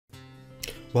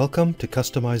Welcome to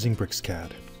Customizing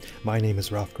BricsCAD. My name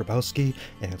is Ralph Grabowski,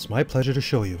 and it's my pleasure to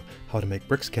show you how to make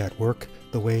BricsCAD work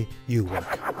the way you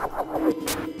work.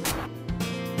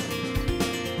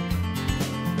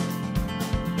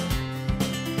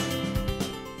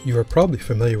 You are probably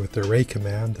familiar with the array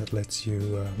command that lets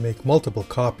you make multiple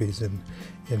copies in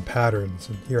patterns.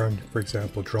 And here I'm, for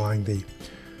example, drawing the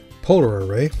polar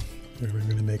array. And we're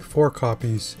going to make 4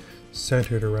 copies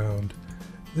centered around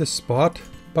this spot.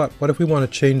 But what if we want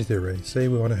to change the array? Say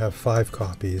we want to have 5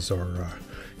 copies or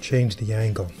change the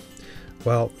angle.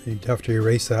 Well, you'd have to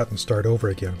erase that and start over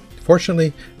again.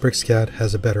 Fortunately, BricsCAD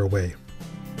has a better way.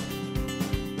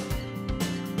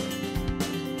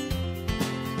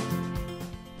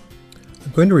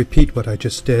 I'm going to repeat what I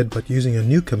just did, but using a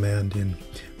new command in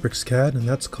BricsCAD, and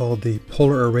that's called the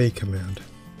polar array command.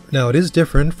 Now it is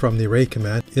different from the array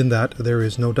command in that there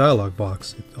is no dialog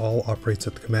box. It all operates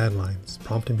at the command line. It's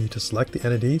prompting me to select the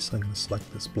entities. I'm going to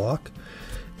select this block,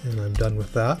 and I'm done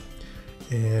with that.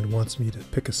 And wants me to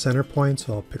pick a center point,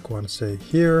 so I'll pick one, say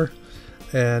here,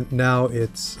 and now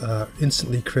it's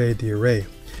instantly created the array.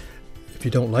 If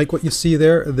you don't like what you see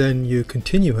there, then you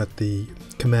continue at the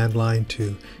command line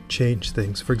to change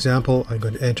things. For example, I'm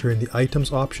going to enter in the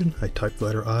items option. I type the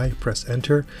letter I, press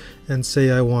enter, and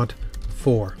say I want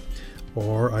 4.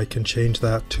 Or I can change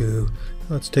that to,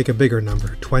 let's take a bigger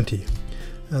number, 20.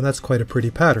 And that's quite a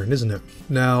pretty pattern, isn't it?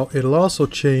 Now it'll also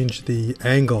change the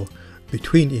angle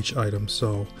between each item.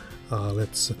 So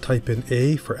let's type in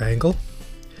A for angle.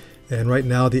 And right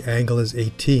now the angle is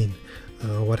 18.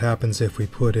 What happens if we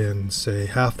put in, say,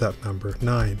 half that number,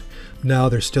 9? Now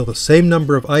there's still the same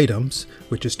number of items,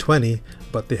 which is 20,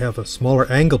 but they have a smaller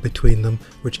angle between them,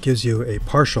 which gives you a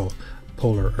partial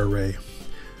polar array.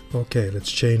 Okay, let's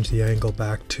change the angle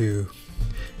back to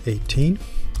 18,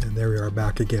 and there we are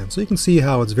back again. So you can see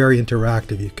how it's very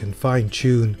interactive. You can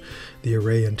fine-tune the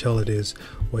array until it is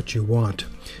what you want.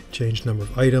 Change number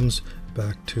of items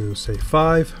back to, say,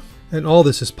 5. And all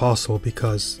this is possible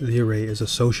because the array is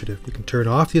associative. You can turn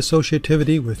off the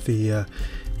associativity with the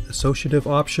associative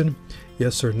option,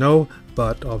 yes or no,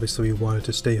 but obviously we want it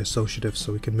to stay associative,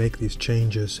 so we can make these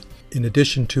changes. In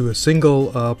addition to a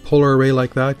single polar array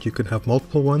like that, you can have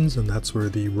multiple ones, and that's where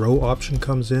the row option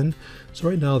comes in. So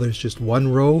right now there's just 1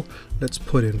 row. Let's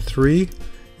put in 3,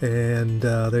 and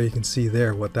there you can see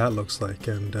there what that looks like.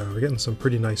 And we're getting some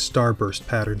pretty nice starburst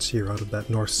patterns here out of that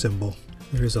north symbol.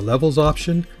 There's a levels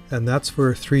option, and that's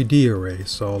for a 3D array.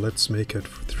 So let's make it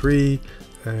for 3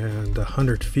 and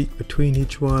 100 feet between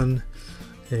each one.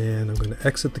 And I'm going to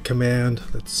exit the command.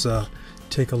 Let's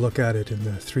take a look at it in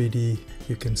the 3D.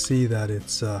 You can see that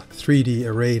it's a 3D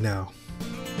array now.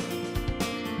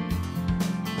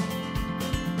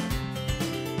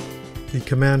 The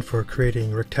command for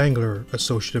creating rectangular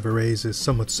associative arrays is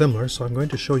somewhat similar, so I'm going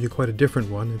to show you quite a different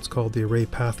one. It's called the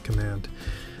ArrayPath command.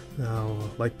 Now,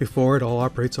 like before, it all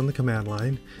operates on the command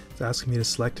line. It's asking me to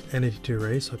select an entity to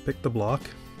array, so I pick the block,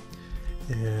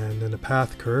 and then a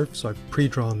path curve, so I've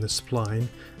pre-drawn this spline,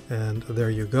 and there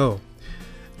you go.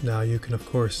 Now you can of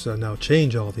course now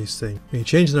change all these things. When you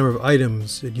change the number of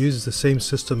items, it uses the same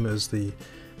system as the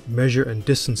measure and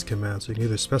distance command, so you can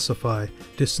either specify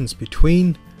distance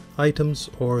between items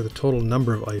or the total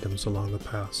number of items along the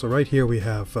path. So right here we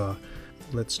have,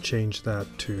 let's change that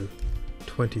to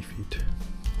 20 feet.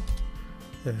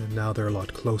 And now they're a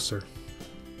lot closer.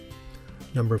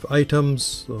 Number of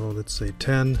items, so let's say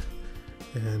 10.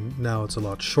 And now it's a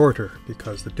lot shorter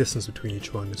because the distance between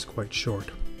each one is quite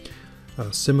short.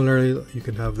 Similarly, you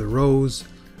can have the rows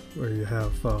where you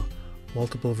have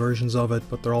multiple versions of it,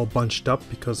 but they're all bunched up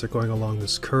because they're going along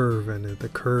this curve, and the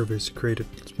curve is created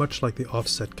much like the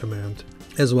offset command,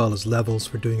 as well as levels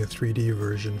for doing a 3D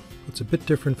version. What's a bit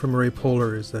different from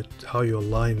ArrayPolar is that how you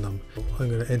align them. I'm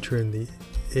going to enter in the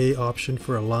A option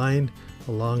for align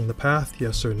along the path,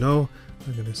 yes or no.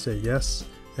 I'm going to say yes.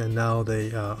 And now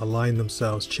they align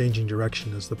themselves, changing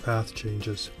direction as the path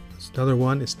changes. Another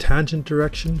one is tangent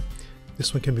direction.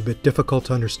 This one can be a bit difficult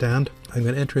to understand. I'm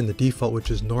going to enter in the default, which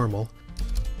is normal,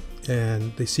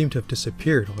 and they seem to have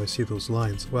disappeared when I see those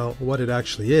lines. Well, what it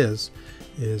actually is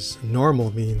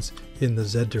normal means in the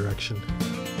Z direction.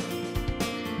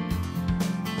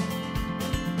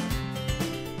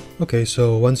 Okay,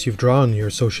 so once you've drawn your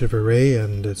associative array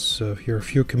and it's here a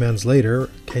few commands later,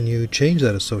 can you change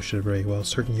that associative array? Well,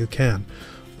 certainly you can.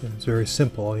 It's very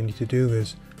simple. All you need to do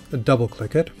is double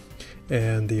click it,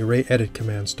 and the array edit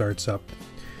command starts up.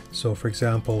 So for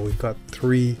example, we've got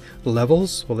 3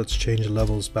 levels. Well, let's change the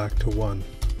levels back to 1.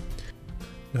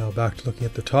 Now back to looking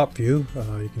at the top view,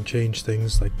 you can change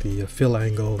things like the fill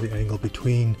angle, the angle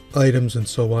between items, and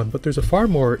so on. But there's a far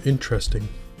more interesting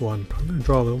one. I'm going to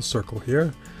draw a little circle here,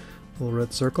 a little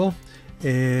red circle,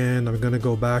 and I'm going to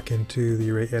go back into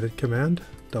the Array Edit command,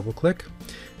 double click,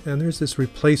 and there's this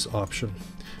replace option.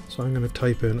 So I'm going to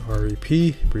type in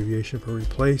REP, abbreviation for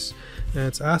replace, and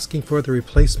it's asking for the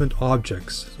replacement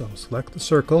objects. So I'll select the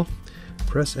circle,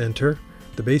 press enter,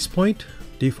 the base point,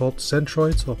 default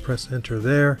centroid, so I'll press enter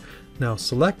there. Now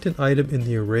select an item in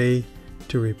the array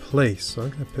to replace. So I'm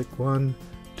going to pick 1,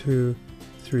 2,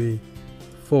 3,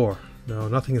 4. Now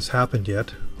nothing has happened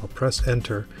yet. I'll press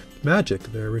enter. Magic,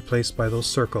 they're replaced by those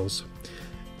circles.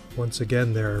 Once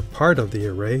again, they're part of the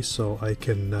array, so I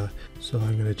can so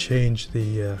I'm going to change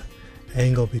the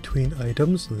angle between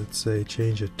items. Let's say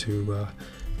change it to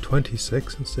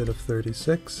 26 instead of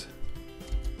 36.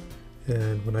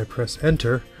 And when I press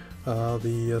enter,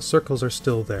 the circles are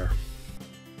still there.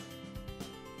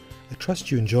 I trust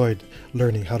you enjoyed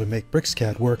learning how to make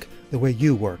BricsCAD work the way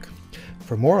you work.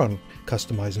 For more on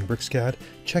customizing BricsCAD,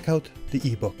 check out the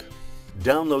ebook.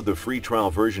 Download the free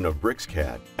trial version of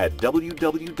BricsCAD at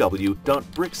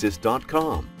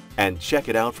www.bricsys.com and check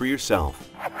it out for yourself.